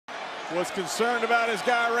was concerned about his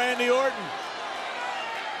guy Randy Orton.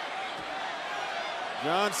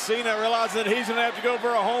 John Cena realized that he's going to have to go for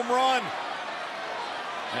a home run.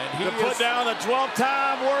 And he put down the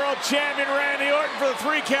 12-time world champion Randy Orton for the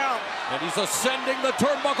 3 count. And he's ascending the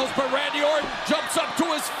turnbuckles, but Randy Orton jumps up to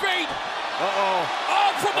his feet. Uh-oh.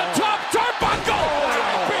 Oh, from the top turnbuckle!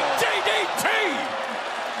 Big DDT!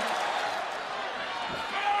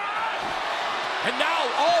 And now,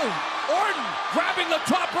 Orton grabbing the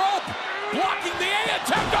top rope, blocking the A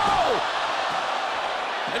attempt. Oh!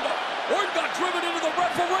 And Orton got driven into the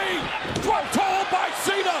referee. Drop toe by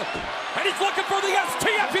Cena. And he's looking for the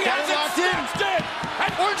STF. He has it snatched in.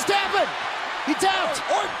 And Orton's tapping. He tapped.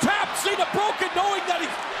 Orton tapped. Cena broken, knowing that he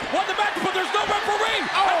won the match, but there's no referee.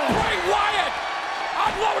 Oh. And Bray Wyatt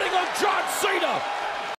unloading on John Cena.